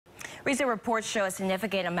Recent reports show a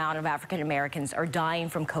significant amount of African Americans are dying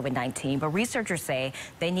from COVID-19, but researchers say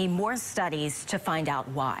they need more studies to find out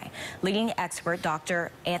why. Leading expert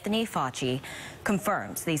Dr. Anthony Fauci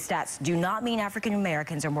confirms these stats do not mean African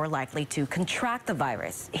Americans are more likely to contract the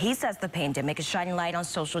virus. He says the pandemic is shining light on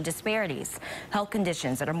social disparities. Health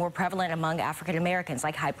conditions that are more prevalent among African Americans,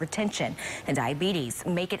 like hypertension and diabetes,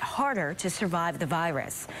 make it harder to survive the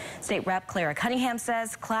virus. State Rep Clara Cunningham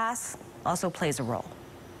says class also plays a role.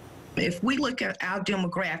 If we look at our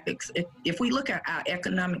demographics, if we look at our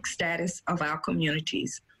economic status of our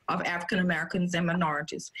communities, of African Americans and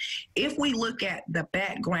minorities, if we look at the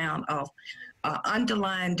background of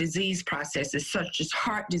underlying disease processes such as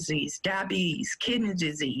heart disease, diabetes, kidney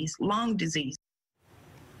disease, lung disease.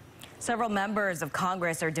 Several members of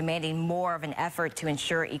Congress are demanding more of an effort to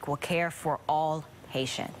ensure equal care for all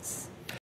patients.